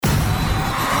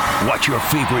Watch your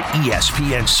favorite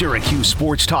ESPN Syracuse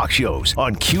sports talk shows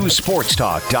on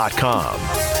QSportsTalk.com.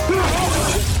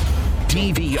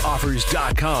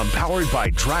 DVOffers.com, powered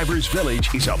by Drivers Village,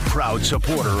 is a proud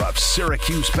supporter of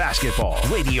Syracuse basketball.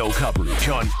 Radio coverage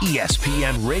on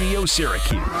ESPN Radio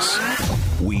Syracuse.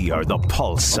 We are the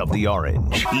pulse of the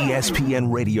Orange.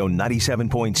 ESPN Radio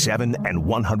 97.7 and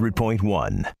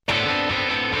 100.1.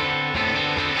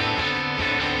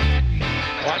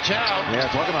 Watch out. Yeah,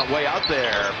 talking about way out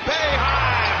there.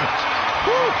 Boeheim!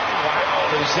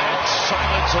 Wow, is that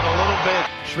silence in a little bit.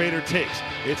 Schrader takes.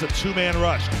 It's a two-man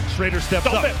rush. Schrader steps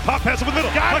up. Pop pass over the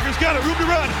middle. Tucker's got it. Room to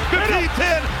run.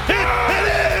 15-10. Hit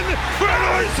in. For an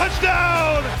Orange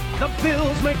touchdown. The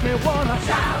Bills make me wanna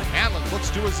shout. Allen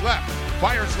looks to his left.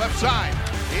 Fires left side.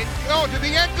 To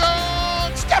the end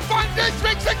zone. Stephon Diggs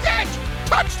makes the catch.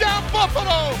 Touchdown,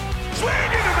 Buffalo. Swing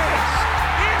and a miss.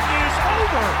 It is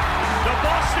over. The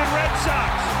Boston Red Sox,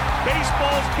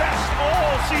 baseball's best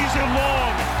all season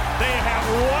long. They have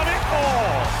won it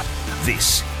all.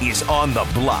 This is On the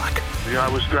Block. Yeah, I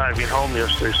was driving home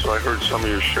yesterday, so I heard some of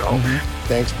your show.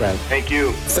 Thanks, Brent. Thank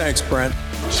you. Thanks, Brent.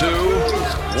 2,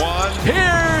 1.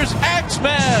 Here's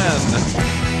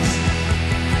X-Men.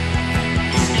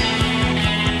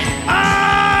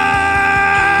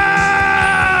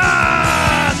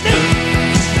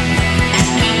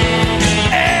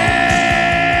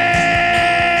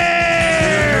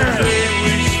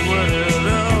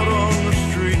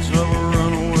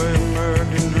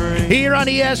 Here on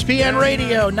ESPN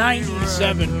Radio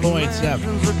 97.7,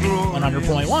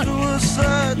 100.1.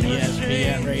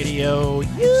 ESPN Radio,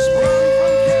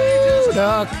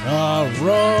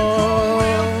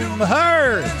 room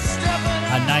heard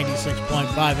on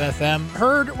 96.5 FM.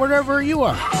 Heard wherever you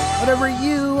are, whatever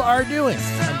you are doing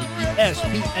on the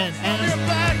ESPN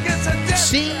app.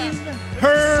 Seen,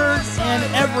 heard,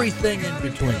 and everything in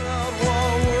between.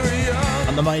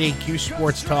 On the mighty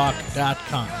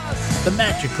QSportsTalk.com. The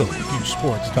magical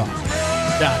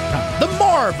QSportsTalk.com. The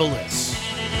marvelous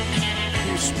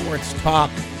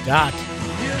QSportsTalk.com.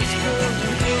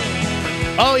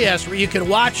 Oh, yes, where you can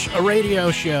watch a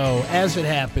radio show as it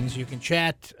happens. You can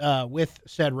chat with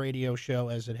said radio show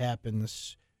as it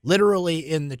happens, literally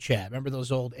in the chat. Remember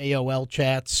those old AOL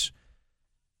chats?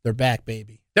 They're back,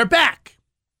 baby. They're back,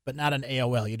 but not an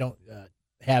AOL. You don't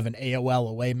have an AOL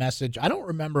away message. I don't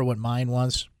remember what mine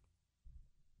was.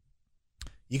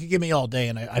 You could give me all day,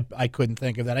 and I couldn't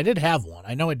think of that. I did have one.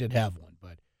 I know I did have one,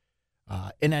 but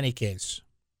in any case,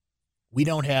 we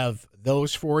don't have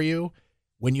those for you.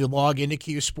 When you log into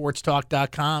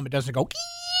QSportsTalk.com, it doesn't go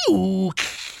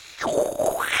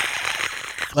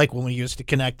like when we used to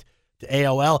connect to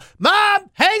AOL. Mom,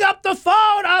 hang up the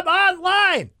phone. I'm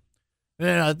online.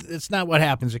 No, it's not what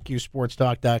happens at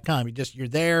QSportsTalk.com. You're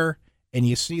there, and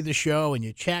you see the show, and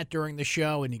you chat during the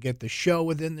show, and you get the show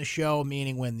within the show,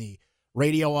 meaning when the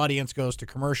radio audience goes to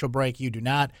commercial break, you do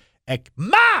not.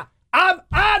 Ma, I'm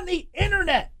on the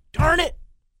internet. Darn it.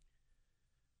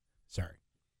 Sorry.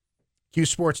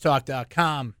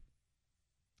 QSportsTalk.com.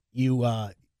 You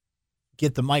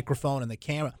get the microphone and the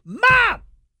camera. Mom,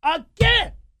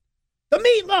 again, the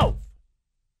meatloaf.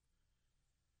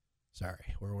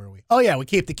 Sorry, where were we? Oh, yeah, we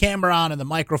keep the camera on and the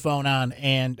microphone on,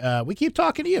 and we keep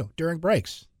talking to you during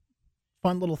breaks.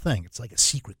 Fun little thing. It's like a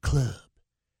secret club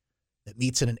that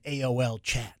meets in an AOL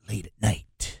chat late at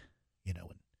night. You know,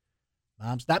 when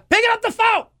Mom's not picking up the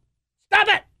phone. Stop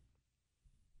it.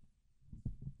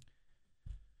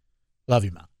 Love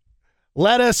you, Mom.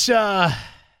 Let us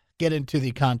get into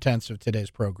the contents of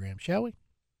today's program, shall we?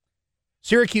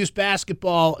 Syracuse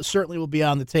basketball certainly will be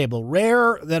on the table.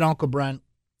 Rare that Uncle Brent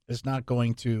is not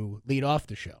going to lead off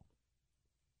the show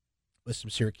with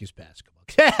some Syracuse basketball.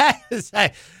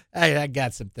 I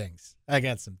got some things.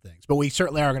 But we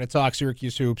certainly are going to talk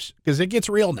Syracuse hoops because it gets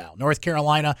real now. North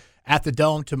Carolina at the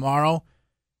Dome tomorrow.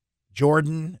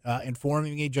 Jordan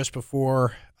informing me just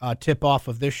before tip-off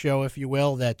of this show, if you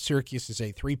will, that Syracuse is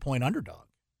a 3-point underdog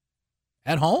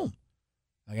at home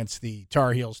against the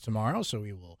Tar Heels tomorrow. So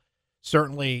we will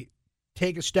certainly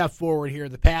take a step forward here.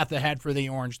 The path ahead for the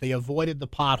Orange. They avoided the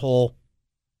pothole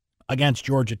against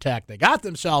Georgia Tech. They got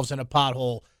themselves in a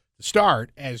pothole to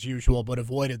start, as usual, but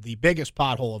avoided the biggest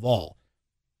pothole of all.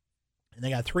 And they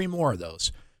got 3 more of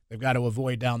those they've got to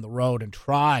avoid down the road and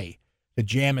try to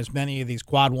jam as many of these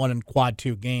Quad 1 and Quad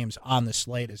 2 games on the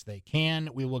slate as they can.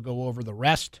 We will go over the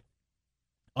rest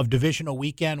of Divisional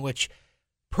Weekend, which,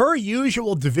 per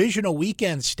usual Divisional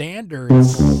Weekend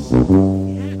standards,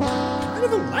 kind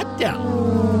of a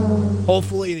letdown.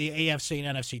 Hopefully the AFC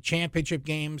and NFC Championship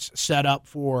games set up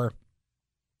for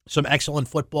some excellent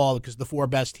football because the 4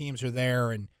 best teams are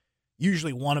there, and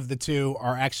Usually one of the two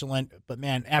are excellent. But,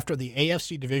 man, after the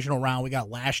AFC divisional round we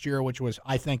got last year, which was,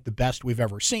 I think, the best we've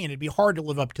ever seen, it'd be hard to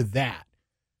live up to that.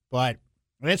 But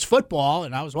it's football,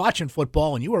 and I was watching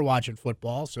football, and you were watching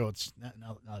football, so it's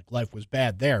not like life was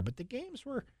bad there. But the games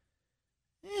were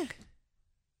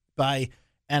by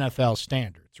NFL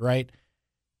standards, right?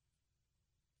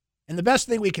 And the best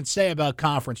thing we can say about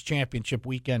Conference Championship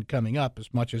weekend coming up,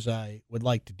 as much as I would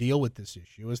like to deal with this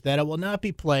issue, is that it will not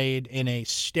be played in a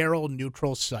sterile,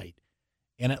 neutral site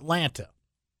in Atlanta.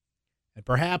 And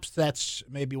perhaps that's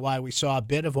maybe why we saw a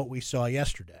bit of what we saw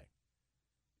yesterday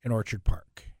in Orchard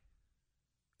Park.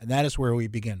 And that is where we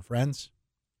begin, friends,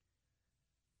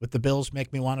 with the Bills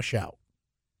make me want to shout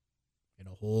in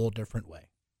a whole different way.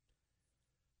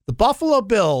 The Buffalo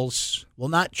Bills will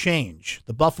not change.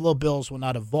 The Buffalo Bills will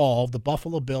not evolve. The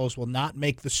Buffalo Bills will not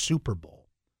make the Super Bowl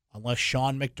unless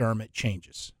Sean McDermott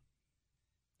changes.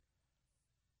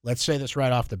 Let's say this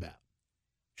right off the bat.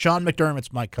 Sean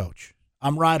McDermott's my coach.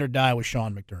 I'm ride or die with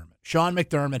Sean McDermott. Sean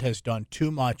McDermott has done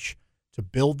too much to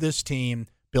build this team,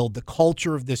 build the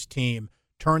culture of this team,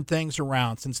 turn things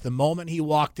around. Since the moment he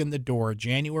walked in the door,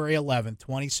 January 11th,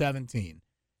 2017,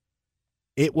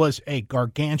 it was a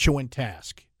gargantuan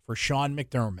task for Sean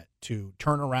McDermott to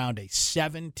turn around a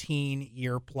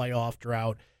 17-year playoff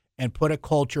drought and put a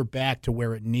culture back to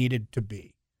where it needed to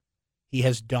be. He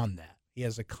has done that. He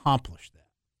has accomplished that.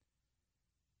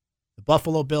 The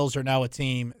Buffalo Bills are now a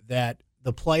team that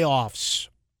the playoffs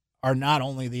are not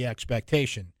only the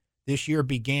expectation. This year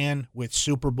began with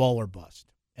Super Bowl or bust.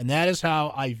 And that is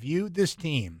how I viewed this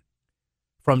team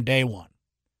from day one.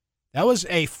 That was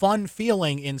a fun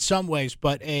feeling in some ways,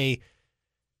 but a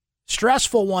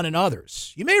stressful one in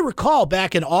others. You may recall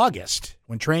back in August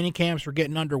when training camps were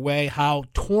getting underway how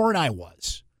torn I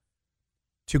was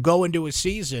to go into a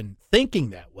season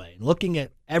thinking that way, looking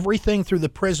at everything through the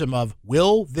prism of,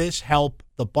 will this help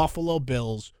the Buffalo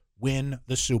Bills win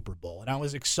the Super Bowl? And I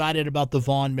was excited about the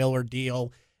Von Miller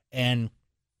deal, and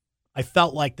I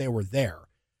felt like they were there.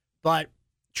 But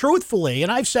truthfully,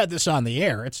 and I've said this on the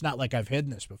air, it's not like I've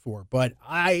hidden this before, but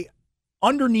I,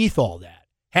 underneath all that,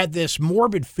 had this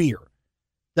morbid fear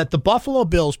that the Buffalo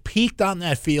Bills peaked on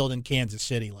that field in Kansas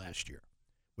City last year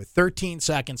with 13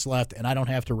 seconds left, and I don't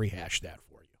have to rehash that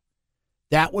for you.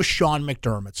 That was Sean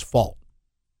McDermott's fault.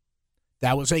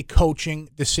 That was a coaching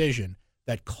decision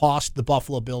that cost the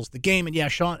Buffalo Bills the game. And yeah,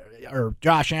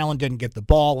 Josh Allen didn't get the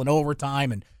ball in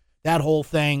overtime and that whole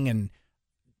thing. And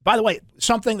by the way,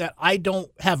 something that I don't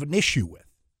have an issue with.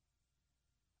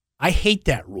 I hate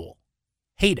that rule.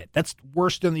 Hate it. That's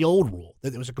worse than the old rule.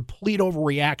 That it was a complete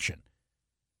overreaction.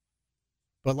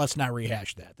 But let's not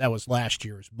rehash that. That was last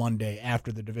year's Monday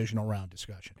after the divisional round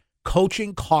discussion.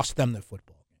 Coaching cost them the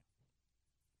football game.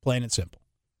 Plain and simple.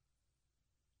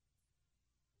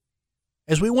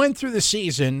 As we went through the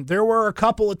season, there were a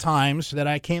couple of times that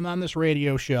I came on this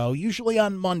radio show, usually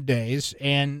on Mondays,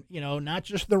 and, not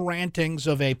just the rantings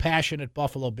of a passionate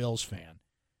Buffalo Bills fan,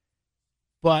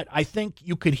 but I think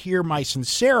you could hear my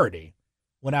sincerity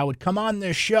when I would come on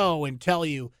this show and tell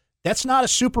you that's not a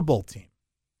Super Bowl team.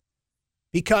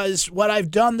 Because what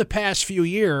I've done the past few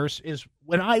years is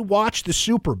when I watch the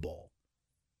Super Bowl,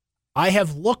 I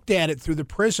have looked at it through the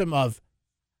prism of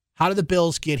how did the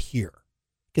Bills get here?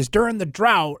 Because during the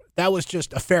drought, that was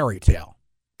just a fairy tale.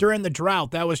 During the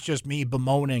drought, that was just me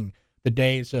bemoaning the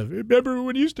days of, remember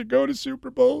when we used to go to Super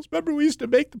Bowls? Remember we used to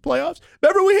make the playoffs?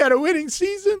 Remember we had a winning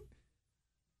season?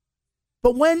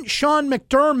 But when Sean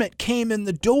McDermott came in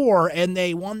the door and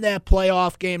they won that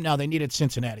playoff game, now they needed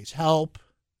Cincinnati's help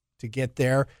to get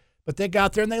there, but they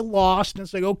got there and they lost, and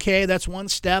it's like, okay, that's one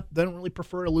step. They don't really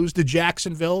prefer to lose to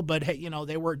Jacksonville, but hey,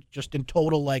 they were just in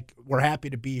total, like, we're happy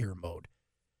to be here mode.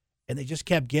 And they just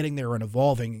kept getting there and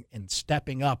evolving and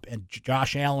stepping up, and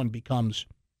Josh Allen becomes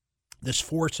this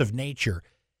force of nature.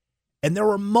 And there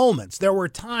were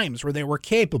times where they were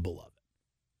capable of it.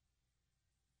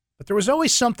 But there was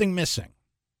always something missing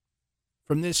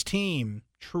from this team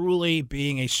truly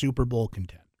being a Super Bowl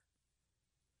contender.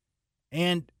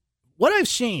 And what I've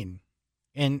seen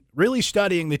in really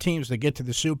studying the teams that get to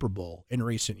the Super Bowl in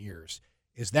recent years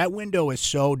is that window is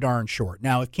so darn short.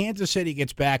 Now, if Kansas City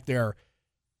gets back there,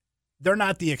 they're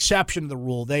not the exception to the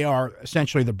rule. They are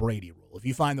essentially the Brady rule. If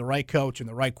you find the right coach and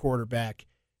the right quarterback,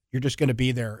 you're just going to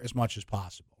be there as much as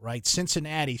possible, right?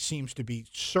 Cincinnati seems to be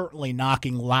certainly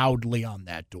knocking loudly on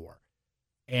that door.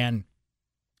 And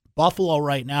Buffalo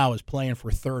right now is playing for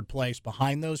third place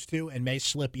behind those two and may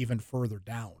slip even further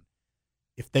down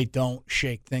if they don't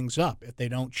shake things up, if they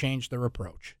don't change their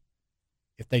approach,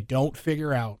 if they don't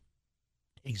figure out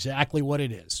exactly what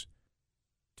it is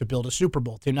to build a Super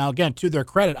Bowl team. Now, again, to their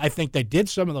credit, I think they did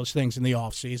some of those things in the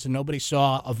offseason. Nobody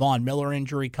saw a Von Miller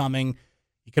injury coming.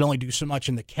 You can only do so much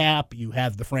in the cap. You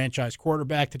have the franchise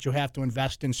quarterback that you have to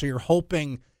invest in, so you're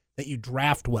hoping that you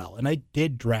draft well. And I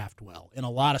did draft well in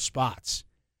a lot of spots.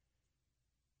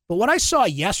 But what I saw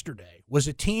yesterday was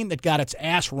a team that got its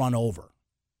ass run over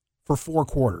for 4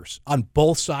 quarters on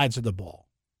both sides of the ball.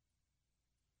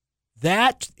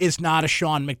 That is not a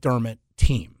Sean McDermott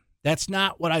team. That's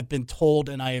not what I've been told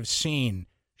and I have seen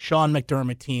Sean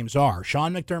McDermott teams are.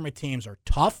 Sean McDermott teams are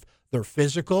tough. They're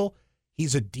physical.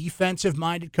 He's a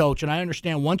defensive-minded coach, and I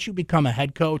understand once you become a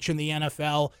head coach in the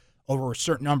NFL over a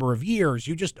certain number of years,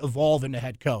 you just evolve into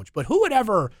head coach. But who would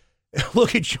ever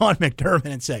look at Sean McDermott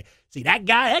and say, see, that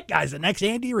guy's the next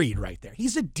Andy Reid right there.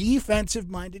 He's a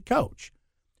defensive-minded coach.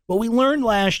 What we learned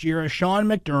last year is Sean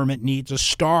McDermott needs a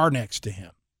star next to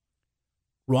him,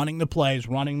 running the plays,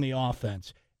 running the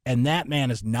offense, and that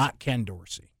man is not Ken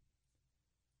Dorsey.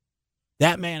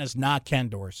 That man is not Ken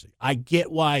Dorsey. I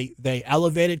get why they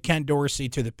elevated Ken Dorsey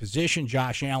to the position.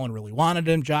 Josh Allen really wanted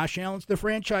him. Josh Allen's the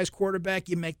franchise quarterback.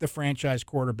 You make the franchise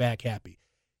quarterback happy.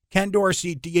 Ken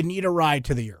Dorsey, do you need a ride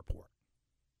to the airport?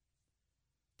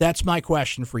 That's my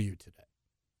question for you today.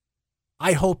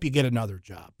 I hope you get another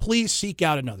job. Please seek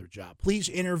out another job. Please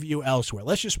interview elsewhere.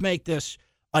 Let's just make this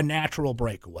a natural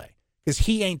breakaway because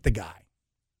he ain't the guy.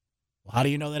 Well, how do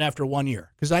you know that after 1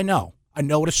 year? Because I know. I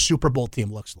know what a Super Bowl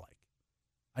team looks like.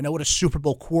 I know what a Super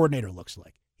Bowl coordinator looks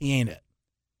like. He ain't it.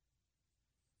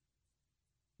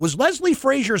 Was Leslie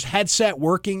Frazier's headset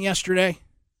working yesterday?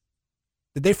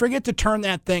 Did they forget to turn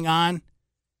that thing on?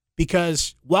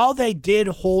 Because while they did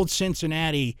hold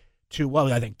Cincinnati to,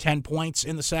 I think 10 points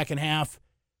in the second half,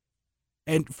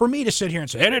 and for me to sit here and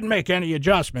say they didn't make any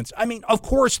adjustments, I mean, of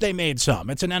course they made some.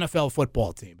 It's an NFL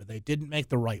football team, but they didn't make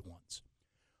the right ones.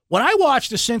 When I watched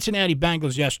the Cincinnati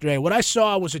Bengals yesterday, what I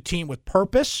saw was a team with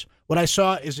purpose. What I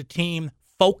saw is a team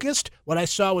focused. What I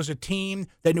saw was a team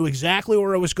that knew exactly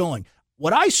where it was going.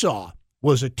 What I saw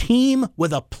was a team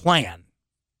with a plan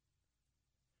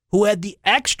who had the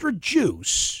extra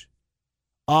juice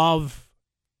of,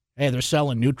 hey, they're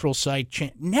selling neutral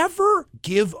site. Never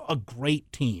give a great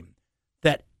team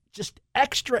that just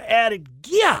extra added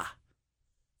gear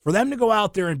for them to go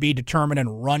out there and be determined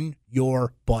and run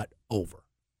your butt over.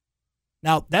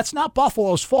 Now, that's not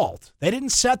Buffalo's fault. They didn't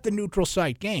set the neutral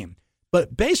site game.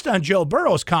 But based on Joe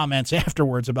Burrow's comments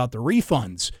afterwards about the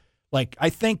refunds, I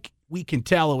think we can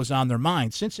tell it was on their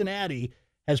mind. Cincinnati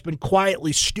has been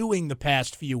quietly stewing the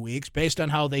past few weeks based on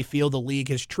how they feel the league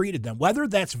has treated them. Whether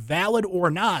that's valid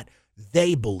or not,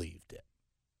 they believed it.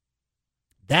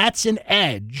 That's an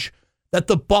edge that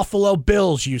the Buffalo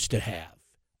Bills used to have.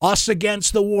 Us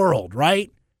against the world,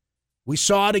 right? We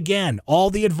saw it again. All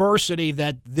the adversity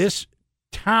that this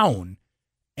town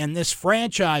and this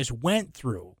franchise went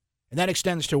through. And that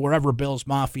extends to wherever Bills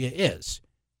Mafia is.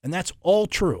 And that's all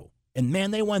true. And,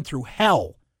 man, they went through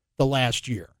hell the last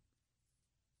year.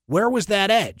 Where was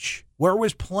that edge? Where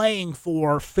was playing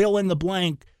for fill in the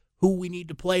blank who we need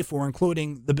to play for,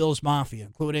 including the Bills Mafia,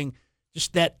 including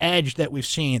just that edge that we've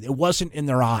seen? It wasn't in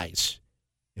their eyes.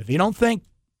 If you don't think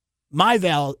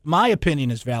my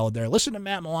opinion is valid there, listen to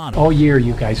Matt Milano. All year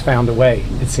you guys found a way,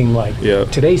 it seemed like. Yeah.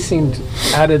 Today seemed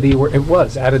out of the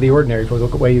ordinary for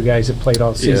the way you guys have played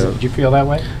all season. Yeah. Did you feel that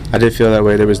way? I did feel that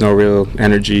way. There was no real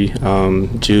energy,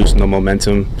 juice, no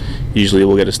momentum. Usually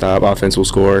we'll get a stop, offense will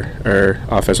score,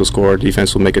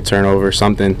 defense will make a turnover,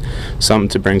 something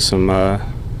to bring some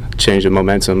change of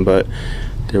momentum, but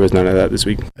there was none of that this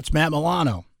week. That's Matt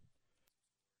Milano.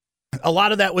 A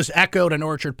lot of that was echoed in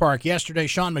Orchard Park yesterday.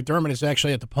 Sean McDermott is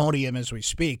actually at the podium as we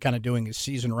speak, kind of doing his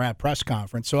season wrap press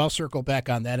conference. So I'll circle back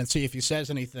on that and see if he says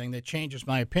anything that changes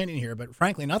my opinion here. But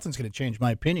frankly, nothing's going to change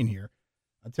my opinion here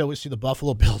until we see the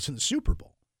Buffalo Bills in the Super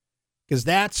Bowl. Because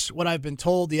that's what I've been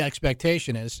told the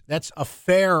expectation is. That's a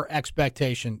fair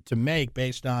expectation to make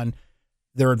based on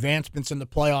their advancements in the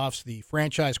playoffs, the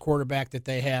franchise quarterback that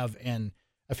they have, and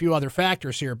a few other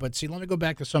factors here. But see, let me go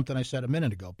back to something I said a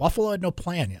minute ago. Buffalo had no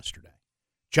plan yesterday.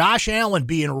 Josh Allen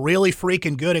being really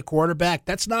freaking good at quarterback,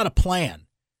 that's not a plan.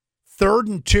 3rd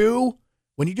and 2,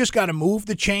 when you just got to move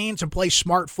the chains and play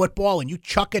smart football and you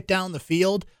chuck it down the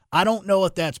field, I don't know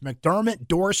if that's McDermott,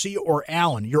 Dorsey, or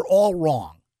Allen. You're all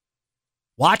wrong.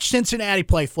 Watch Cincinnati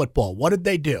play football. What did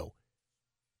they do?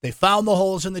 They found the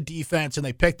holes in the defense and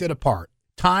they picked it apart.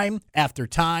 Time after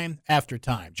time after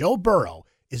time. Joe Burrow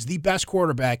is the best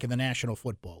quarterback in the National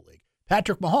Football League.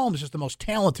 Patrick Mahomes is the most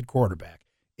talented quarterback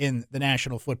in the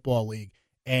National Football League.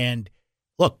 And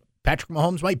look, Patrick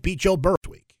Mahomes might beat Joe Burrow this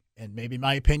week, and maybe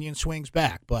my opinion swings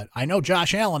back. But I know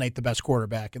Josh Allen ain't the best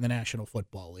quarterback in the National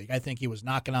Football League. I think he was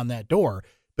knocking on that door.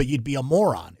 but you'd be a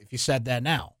moron if you said that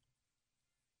now.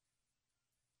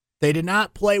 They did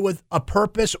not play with a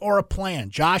purpose or a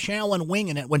plan. Josh Allen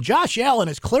winging it, when Josh Allen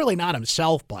is clearly not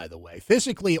himself, by the way,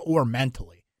 physically or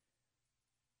mentally.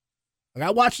 Like, I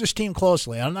watched this team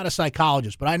closely. I'm not a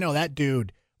psychologist, but I know that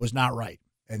dude was not right.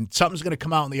 And something's going to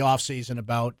come out in the offseason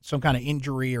about some kind of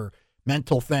injury or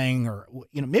mental thing, or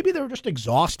maybe they're just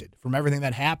exhausted from everything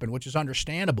that happened, which is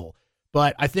understandable.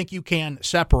 But I think you can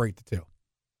separate the two.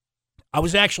 I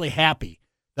was actually happy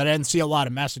that I didn't see a lot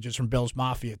of messages from Bills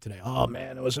Mafia today. Oh,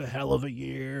 man, it was a hell of a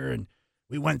year, and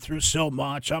we went through so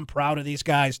much. I'm proud of these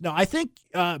guys. No, I think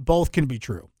both can be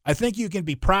true. I think you can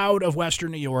be proud of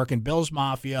Western New York and Bills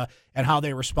Mafia and how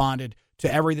they responded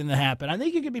to everything that happened. I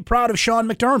think you can be proud of Sean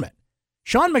McDermott.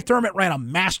 Sean McDermott ran a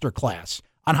masterclass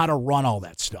on how to run all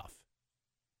that stuff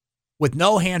with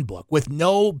no handbook, with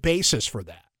no basis for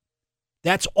that.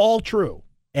 That's all true.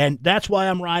 And that's why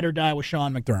I'm ride or die with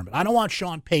Sean McDermott. I don't want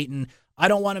Sean Payton. I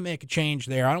don't want to make a change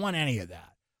there. I don't want any of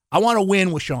that. I want to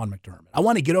win with Sean McDermott. I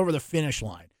want to get over the finish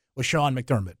line with Sean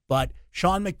McDermott. But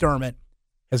Sean McDermott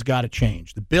has got to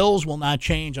change. The Bills will not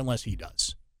change unless he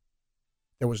does.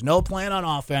 There was no plan on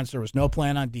offense. There was no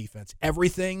plan on defense.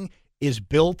 Everything is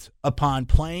built upon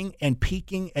playing and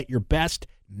peaking at your best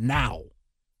now.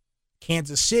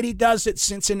 Kansas City does it.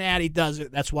 Cincinnati does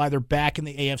it. That's why they're back in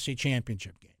the AFC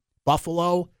Championship game.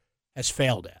 Buffalo has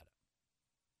failed at it.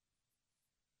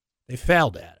 They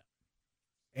failed at it.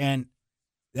 And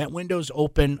that window's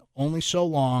open only so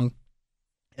long,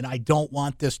 and I don't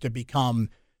want this to become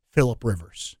Phillip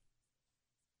Rivers.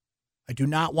 I do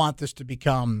not want this to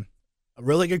become a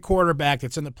really good quarterback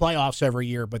that's in the playoffs every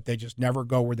year, but they just never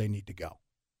go where they need to go.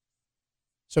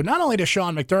 So not only does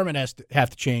Sean McDermott have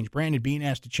to change, Brandon Beane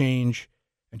has to change,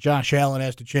 and Josh Allen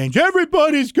has to change.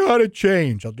 Everybody's got to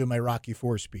change. I'll do my Rocky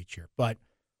IV speech here. But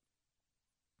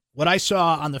what I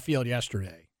saw on the field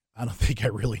yesterday, I don't think I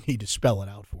really need to spell it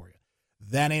out for you.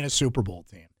 That ain't a Super Bowl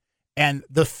team. And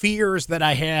the fears that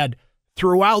I had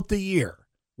throughout the year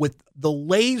with the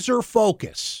laser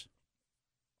focus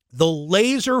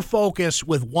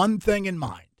with one thing in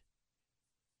mind,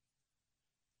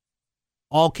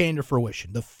 all came to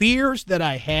fruition. The fears that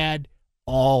I had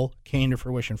all came to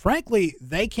fruition. Frankly,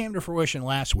 they came to fruition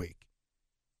last week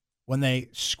when they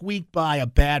squeaked by a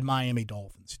bad Miami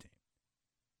Dolphins team.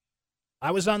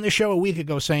 I was on this show a week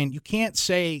ago saying you can't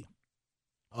say,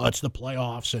 oh, it's the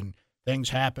playoffs and things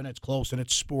happen, it's close, and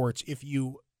it's sports, if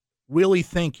you really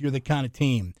think you're the kind of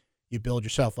team you build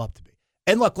yourself up to be.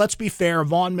 And look, let's be fair.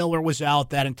 Von Miller was out.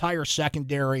 That entire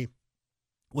secondary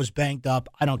was banged up.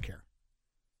 I don't care.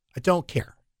 I don't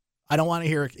care. I don't want to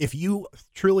hear it. If you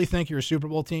truly think you're a Super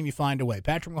Bowl team, you find a way.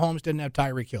 Patrick Mahomes didn't have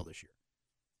Tyreek Hill this year,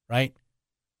 right?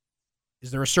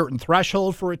 Is there a certain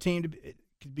threshold for a team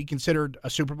to be considered a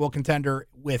Super Bowl contender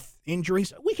with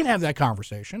injuries? We can have that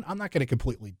conversation. I'm not going to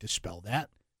completely dispel that.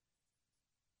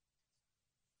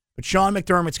 But Sean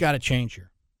McDermott's got to change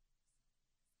here.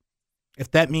 If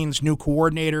that means new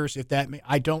coordinators,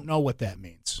 I don't know what that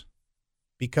means,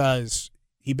 because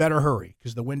he better hurry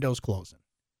because the window's closing.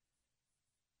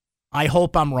 I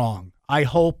hope I'm wrong. I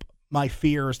hope my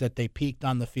fears that they peaked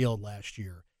on the field last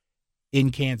year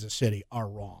in Kansas City are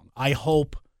wrong. I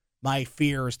hope my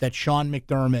fears that Sean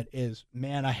McDermott is,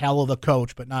 man, a hell of a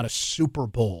coach, but not a Super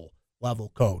Bowl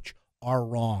level coach, are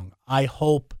wrong. I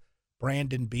hope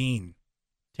Brandon Beane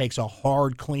takes a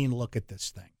hard, clean look at this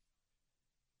thing.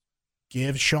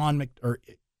 Gives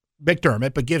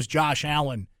McDermott, but gives Josh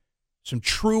Allen some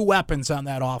true weapons on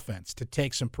that offense to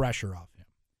take some pressure off him.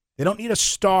 They don't need a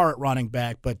star at running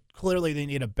back, but clearly they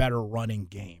need a better running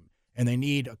game, and they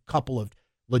need a couple of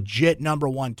legit number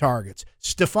one targets.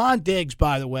 Stephon Diggs,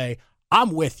 by the way,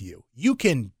 I'm with you. You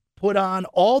can put on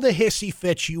all the hissy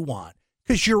fits you want,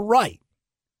 because you're right.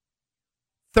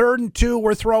 3rd and 2,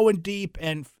 we're throwing deep,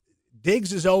 and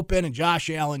Diggs is open, and Josh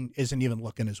Allen isn't even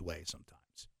looking his way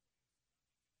sometimes,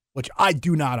 which I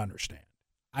do not understand.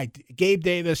 Gabe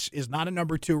Davis is not a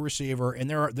number 2 receiver, and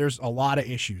there's a lot of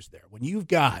issues there. When you've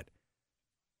got,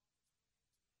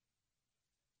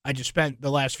 I just spent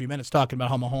the last few minutes talking about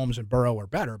how Mahomes and Burrow are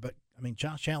better, but, I mean,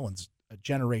 Josh Allen's a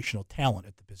generational talent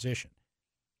at the position.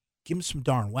 Give him some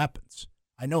darn weapons.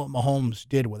 I know what Mahomes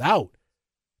did without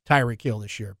Tyreek Hill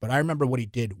this year, but I remember what he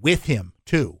did with him,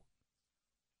 too.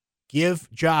 Give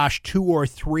Josh 2 or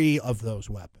 3 of those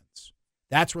weapons.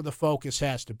 That's where the focus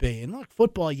has to be. And look,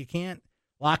 football, you can't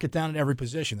lock it down at every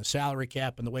position. The salary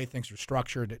cap and the way things are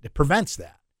structured, it prevents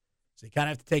that. So you kind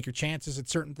of have to take your chances at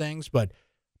certain things, but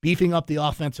beefing up the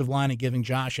offensive line and giving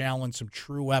Josh Allen some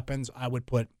true weapons, I would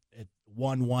put at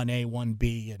 1A,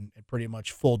 1B, and pretty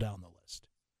much full down the list.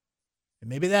 And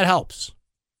maybe that helps.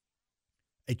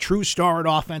 a true star at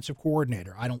offensive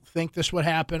coordinator. I don't think this would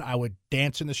happen. I would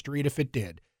dance in the street if it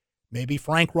did. Maybe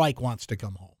Frank Reich wants to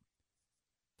come home.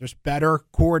 There's better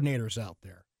coordinators out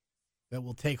there that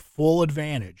will take full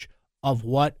advantage of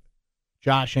what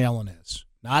Josh Allen is.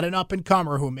 Not an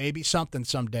up-and-comer who may be something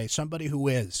someday, somebody who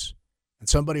is and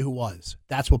somebody who was.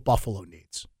 That's what Buffalo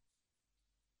needs.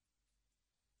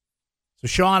 So,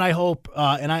 Sean, I hope,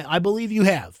 and I believe you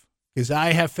have, because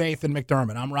I have faith in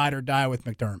McDermott. I'm ride or die with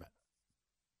McDermott.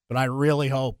 But I really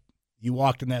hope you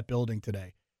walked in that building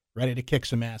today ready to kick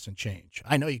some ass and change.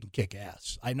 I know you can kick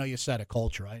ass. I know you set a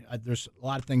culture. There's a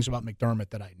lot of things about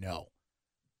McDermott that I know.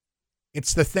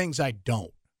 It's the things I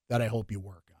don't that I hope you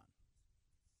work on.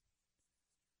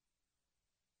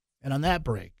 And on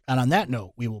that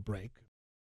note, we will break.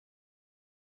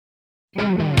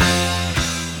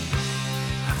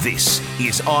 This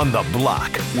is On the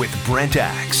Block with Brent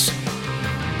Axe.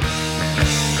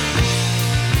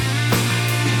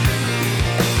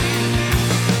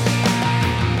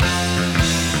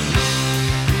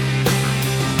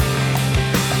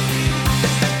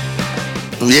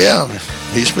 Yeah,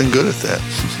 he's been good at that.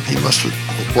 He must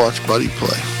have watched Buddy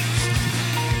play.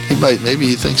 Maybe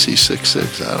he thinks he's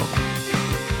 6'6". I don't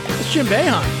know. It's Jim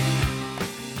Boeheim.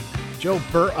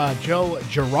 Joe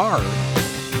Girard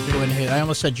doing his. I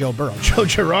almost said Joe Burrow. Joe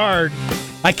Girard.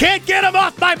 I can't get him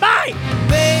off my mind.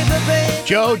 Baby.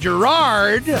 Joe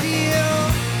Girard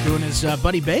doing his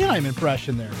Buddy Boeheim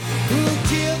impression there.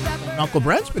 Uncle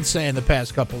Brent's been saying the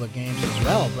past couple of games as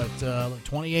well, but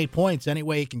 28 points any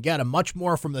way he can get him. Much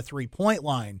more from the three-point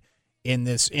line in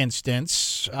this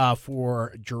instance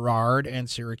for Girard and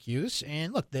Syracuse.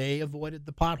 And look, they avoided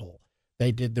the pothole.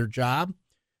 They did their job.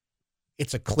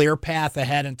 It's a clear path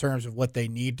ahead in terms of what they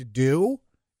need to do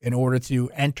in order to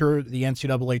enter the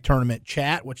NCAA tournament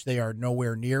chat, which they are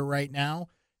nowhere near right now.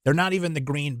 They're not even the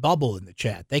green bubble in the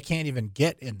chat. They can't even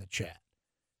get in the chat.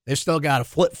 They've still got a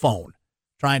flip phone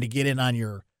trying to get in on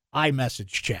your iMessage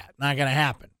chat. Not going to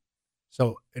happen.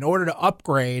 So in order to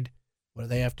upgrade, what do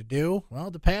they have to do? Well,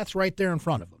 the path's right there in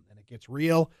front of them, and it gets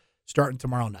real starting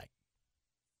tomorrow night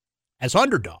as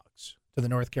underdogs to the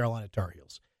North Carolina Tar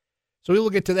Heels. So we will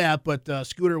get to that, but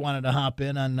Scooter wanted to hop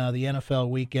in on the NFL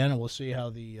weekend, and we'll see how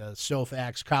the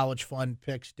SoFax College Fund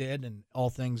picks did and all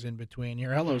things in between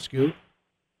here. Hello, Scoot.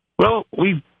 Well,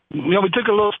 we took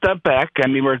a little step back. I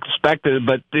mean, we're expected,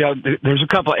 but there's a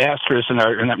couple of asterisks in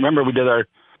our. And I remember we did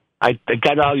I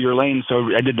got out of your lane,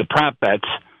 so I did the prop bets,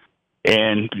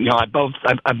 and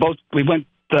we went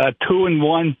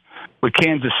 2-1 with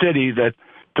Kansas City. That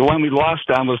the one we lost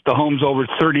on was the Holmes over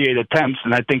 38 attempts,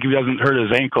 and I think if he doesn't hurt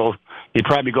his ankle, he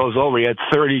probably goes over. He had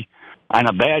 30 on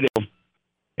a bad hill,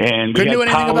 and couldn't do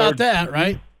anything about that,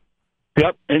 right?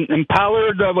 Yep, and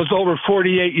Pollard was over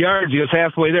 48 yards. He was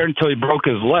halfway there until he broke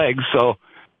his leg. So,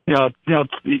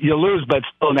 you lose, but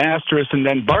still an asterisk. And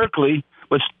then Barkley,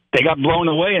 which they got blown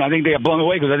away, and I think they got blown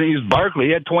away because I think he was Barkley.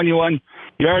 He had 21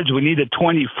 yards. We needed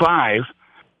 25.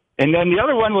 And then the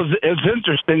other one was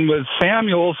interesting was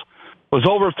Samuels was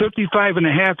over 55 and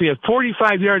a half. He had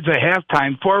 45 yards at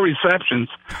halftime, 4 receptions.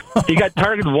 He got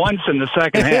targeted once in the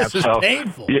second half. This is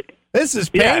painful. This is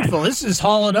painful. Yeah. This is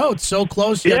Hall & Oates, so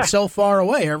close yet so far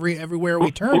away everywhere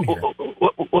we turn here.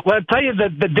 Well, I'll tell you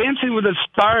that the Dancing with the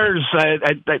Stars,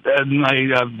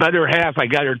 my better half, I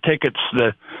got her tickets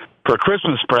for a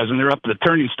Christmas present. They're up at the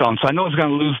Turning Stone, so I know it's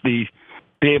going to be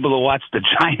able to watch the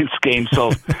Giants game.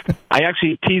 So I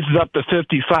actually teased it up to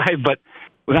 55, but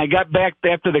when I got back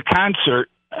after the concert,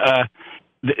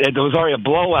 there was already a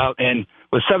blowout, and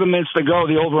with 7 minutes to go,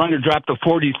 the over-under dropped to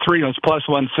 43, and it was plus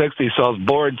 160, so I was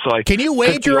bored. So can you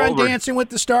wager on Dancing with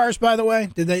the Stars, by the way?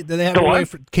 Did they have a way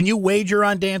for? Can you wager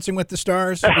on Dancing with the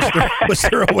Stars? Was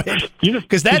there a way?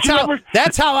 Because that's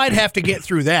how I'd have to get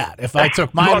through that if I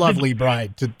took my lovely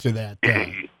bride to that.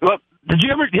 Well, did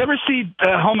you ever see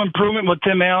Home Improvement with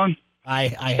Tim Allen? I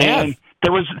have. And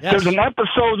there's an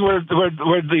episode where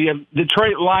the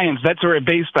Detroit Lions, that's where it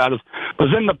based out of,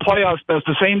 was in the playoffs. That's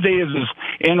the same day as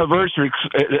his anniversary,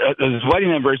 his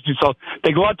wedding anniversary. So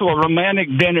they go out to a romantic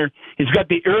dinner. He's got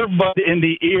the earbud in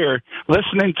the ear,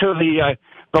 listening to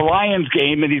the Lions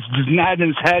game, and he's just nodding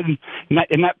his head and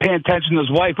not paying attention to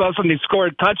his wife. All of a sudden, he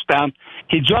scored a touchdown.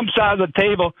 He jumps out of the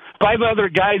table. 5 other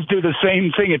guys do the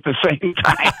same thing at the same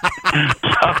time.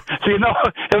 so it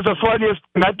was the funniest.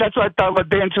 That's what I thought about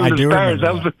Dancing with the Stars.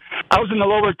 I was in the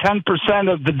lower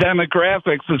 10% of the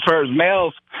demographics as far as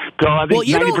males go. I think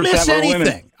you 90% don't miss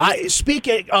anything. Women.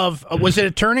 Speaking of, was it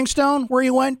a Turning Stone where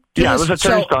you went? Yeah, it was a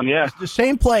Turning Stone, yeah. The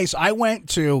same place I went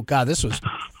to, God, this was...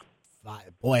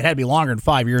 Boy, it had to be longer than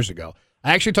 5 years ago.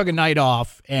 I actually took a night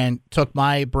off and took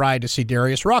my bride to see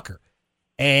Darius Rucker.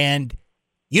 And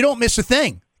you don't miss a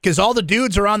thing because all the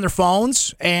dudes are on their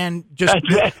phones and just.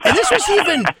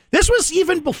 And this was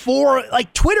even before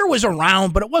like Twitter was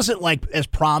around, but it wasn't like as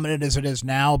prominent as it is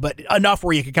now. But enough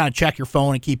where you could kind of check your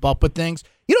phone and keep up with things.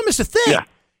 You don't miss a thing. Yeah.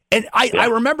 And I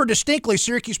remember distinctly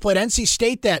Syracuse played NC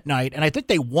State that night, and I think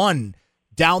they won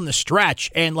down the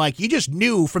stretch. And, like, you just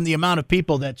knew from the amount of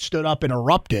people that stood up and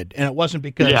erupted, and it wasn't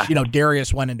because,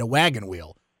 Darius went into wagon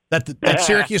wheel, that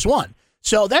Syracuse won.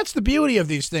 So that's the beauty of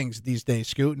these things these days,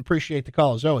 Scoot, and appreciate the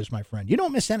call as always, my friend. You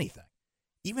don't miss anything,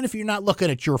 even if you're not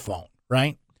looking at your phone,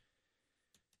 right?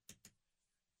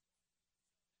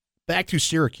 Back to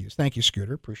Syracuse. Thank you,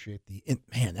 Scooter. Appreciate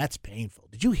man, that's painful.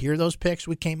 Did you hear those picks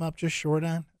we came up just short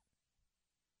on?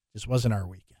 This wasn't our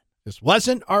weekend. This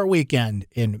wasn't our weekend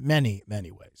in many,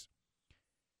 many ways.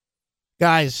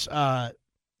 Guys,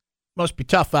 must be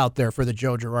tough out there for the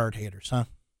Joe Girard haters, huh?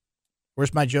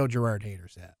 Where's my Joe Girard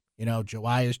haters at?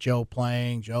 Why is Joe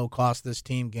playing? Joe cost this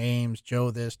team games.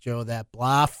 Joe this, Joe that.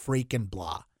 Blah, freaking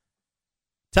blah.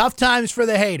 Tough times for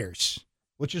the haters,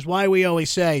 which is why we always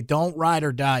say don't ride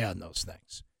or die on those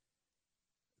things.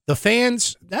 The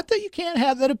fans, not that you can't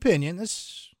have that opinion.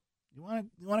 You want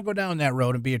to go down that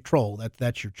road and be a troll.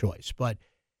 That's your choice. But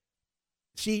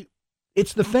see,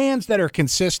 it's the fans that are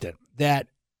consistent. That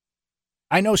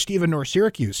I know Stephen North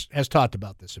Syracuse has talked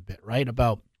about this a bit, right?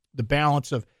 About the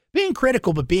balance of being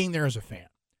critical but being there as a fan,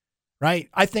 right?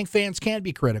 I think fans can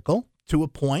be critical to a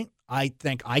point. I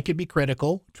think I could be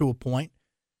critical to a point.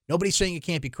 Nobody's saying you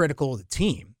can't be critical of the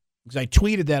team, because I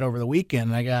tweeted that over the weekend,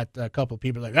 and I got a couple of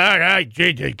people like,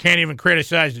 JJ can't even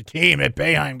criticize the team that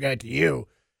Boeheim got to you.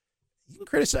 You can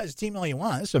criticize the team all you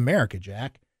want. This is America,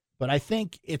 Jack. But I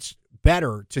think it's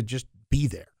better to just be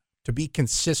there, to be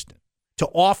consistent, to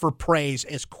offer praise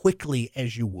as quickly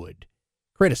as you would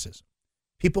criticism.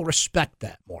 People respect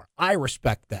that more. I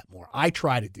respect that more. I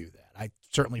try to do that. I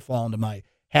certainly fall into my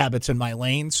habits and my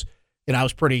lanes. I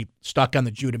was pretty stuck on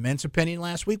the Judah Mintz opinion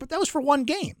last week, but that was for one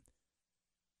game.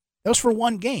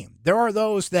 There are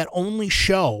those that only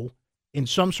show in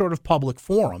some sort of public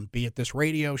forum, be it this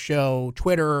radio show,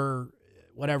 Twitter,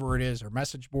 whatever it is, or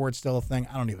message board still a thing,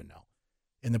 I don't even know.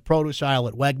 In the produce aisle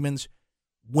at Wegmans,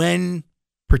 when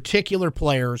particular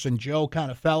players, and Joe kind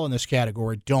of fell in this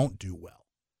category, don't do well.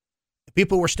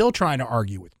 People were still trying to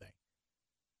argue with me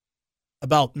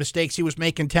about mistakes he was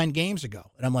making 10 games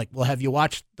ago. And I'm like, well, have you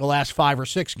watched the last 5 or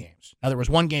 6 games? Now, there was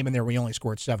one game in there where he only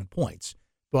scored 7 points.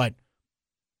 But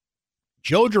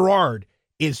Joe Girard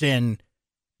is in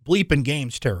bleeping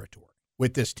games territory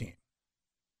with this team.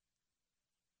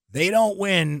 They don't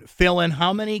win, fill in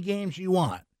how many games you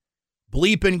want,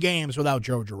 bleeping games without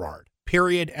Joe Girard.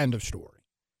 Period. End of story.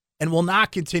 And will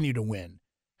not continue to win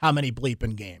how many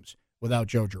bleeping games without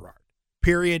Joe Girard.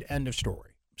 Period. End of story.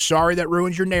 Sorry that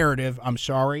ruins your narrative. I'm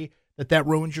sorry that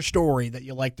ruins your story that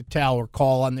you like to tell or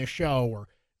call on this show or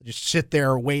just sit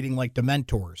there waiting like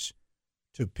dementors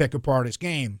to pick apart his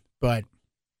game. But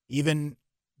even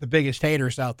the biggest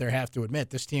haters out there have to admit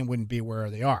this team wouldn't be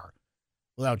where they are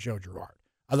without Joe Girard.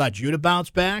 I thought Judah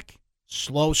bounced back.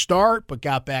 Slow start, but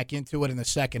got back into it in the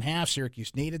second half.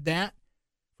 Syracuse needed that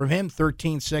from him.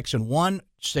 13-6-1,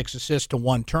 6 assists to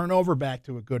 1 turnover. Back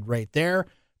to a good rate there.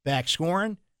 Back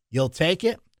scoring. You'll take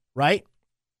it, right?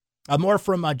 More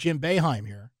from Jim Boeheim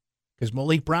here, because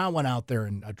Malik Brown went out there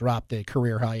and dropped a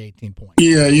career-high 18 points.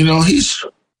 Yeah, he's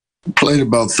played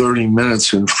about 30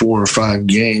 minutes in 4 or 5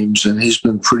 games, and he's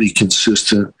been pretty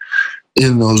consistent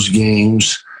in those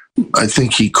games. I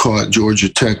think he caught Georgia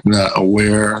Tech not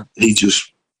aware. He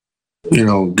just,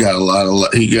 got a lot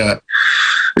of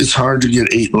it's hard to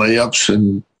get 8 layups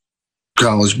in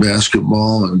college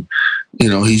basketball, and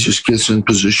he just gets in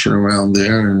position around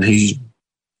there, and he's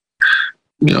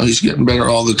getting better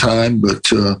all the time, but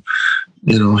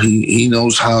he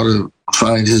knows how to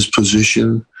find his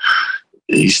position.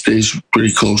 He stays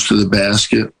pretty close to the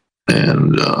basket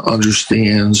and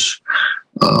understands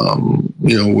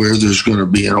where there's going to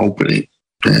be an opening,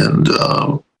 and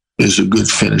is a good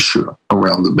finisher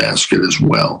around the basket as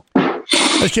well.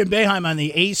 That's Jim Boeheim on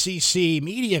the ACC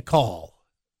media call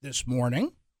this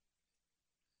morning.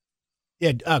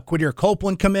 Yeah, Quadir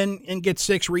Copeland come in and get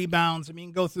 6 rebounds. I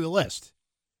mean, go through the list.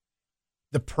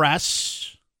 The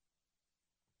press,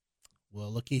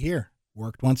 well, looky here,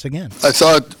 worked once again. I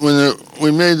thought when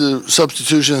we made the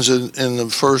substitutions in the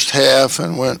first half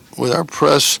and went with our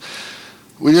press,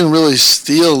 we didn't really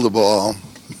steal the ball,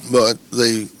 but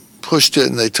they pushed it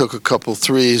and they took a couple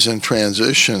threes in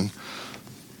transition.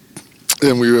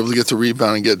 Then we were able to get the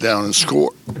rebound and get down and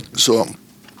score. So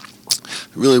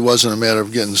It really wasn't a matter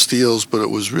of getting steals, but it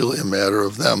was really a matter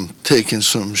of them taking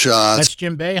some shots. That's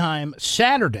Jim Boeheim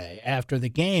Saturday after the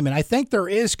game, and I think there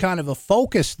is kind of a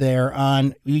focus there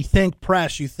on, you think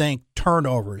press, you think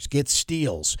turnovers, get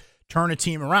steals, turn a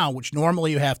team around, which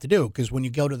normally you have to do, because when you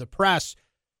go to the press,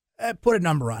 put a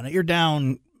number on it. You're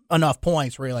down enough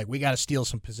points where you're like, we got to steal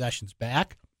some possessions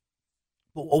back.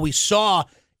 But what we saw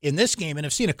in this game, and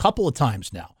I've seen a couple of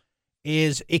times now,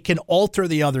 is it can alter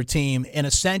the other team and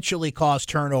essentially cause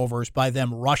turnovers by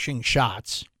them rushing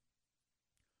shots,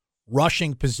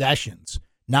 rushing possessions,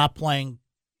 not playing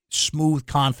smooth,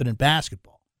 confident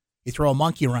basketball. You throw a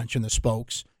monkey wrench in the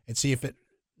spokes and see if it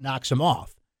knocks them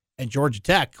off. And Georgia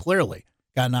Tech clearly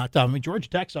got knocked off. I mean, Georgia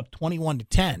Tech's up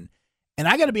 21-10. And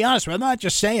I got to be honest with you, I'm not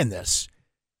just saying this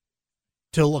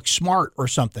to look smart or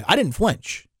something. I didn't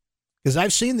flinch because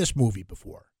I've seen this movie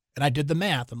before. And I did the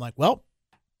math. I'm like, well,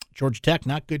 Georgia Tech,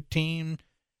 not good team,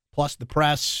 plus the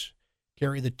press,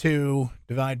 carry the 2,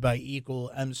 divide by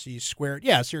equal, MC squared.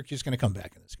 Yeah, Syracuse is going to come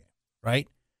back in this game, right?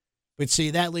 But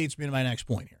see, that leads me to my next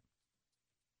point here.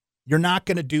 You're not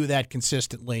going to do that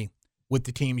consistently with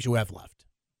the teams you have left.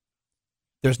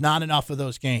 There's not enough of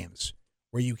those games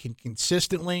where you can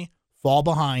consistently fall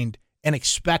behind and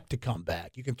expect to come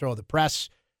back. You can throw the press,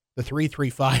 the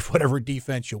 3-3-5, whatever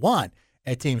defense you want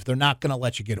at teams. They're not going to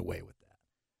let you get away with that.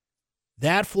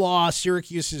 That flaw,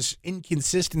 Syracuse's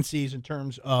inconsistencies in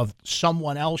terms of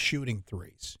someone else shooting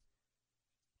threes,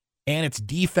 and its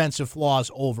defensive flaws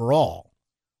overall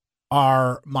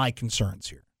are my concerns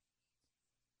here.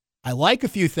 I like a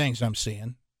few things I'm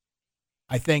seeing.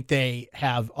 I think they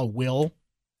have a will.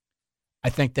 I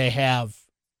think they have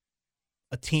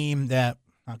a team that,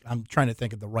 I'm trying to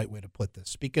think of the right way to put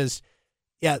this, because,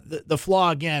 yeah, the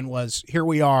flaw again was, here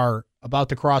we are about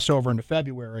to cross over into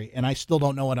February, and I still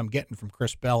don't know what I'm getting from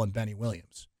Chris Bell and Benny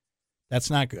Williams. That's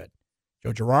not good.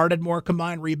 Joe Girard had more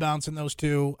combined rebounds than those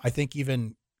two. I think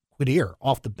even Quadir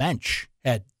off the bench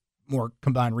had more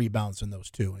combined rebounds than those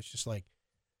two. It's just like,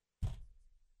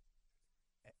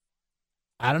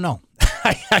 I don't know.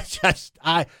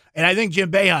 I think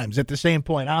Jim Boeheim's at the same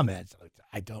point I'm at. So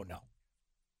I don't know.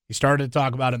 He started to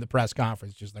talk about it in the press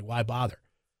conference, just like, why bother,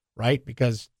 right?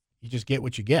 Because you just get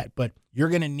what you get. But you're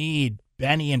going to need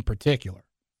Benny in particular.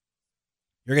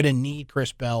 You're going to need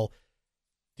Chris Bell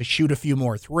to shoot a few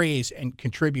more threes and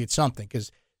contribute something,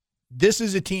 because this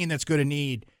is a team that's going to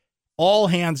need all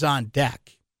hands on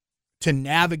deck to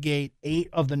navigate 8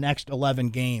 of the next 11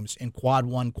 games in quad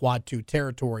 1, quad 2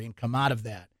 territory and come out of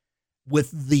that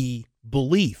with the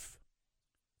belief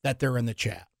that they're in the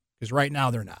chat. Because right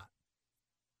now they're not.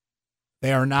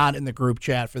 They are not in the group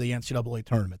chat for the NCAA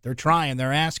tournament. They're trying.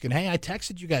 They're asking, hey, I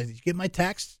texted you guys. Did you get my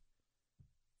text?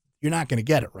 You're not going to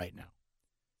get it right now.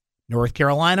 North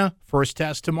Carolina, first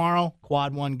test tomorrow,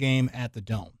 quad 1 game at the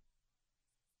Dome.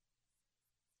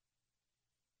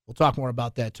 We'll talk more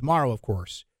about that tomorrow, of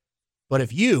course. But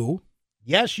if you,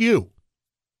 yes, you,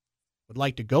 would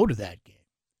like to go to that game,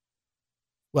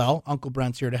 well, Uncle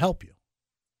Brent's here to help you.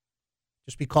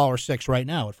 Just be caller 6 right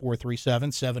now at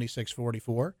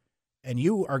 437-7644. And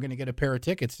you are going to get a pair of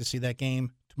tickets to see that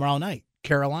game tomorrow night.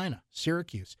 Carolina,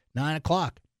 Syracuse, 9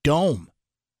 o'clock, Dome.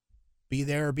 Be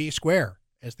there or be square,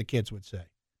 as the kids would say.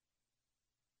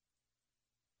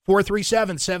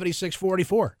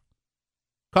 437-7644.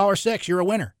 Caller 6, you're a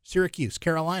winner. Syracuse,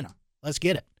 Carolina. Let's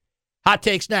get it. Hot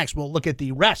takes next. We'll look at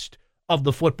the rest of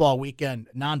the football weekend,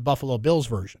 non-Buffalo Bills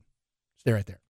version. Stay right there.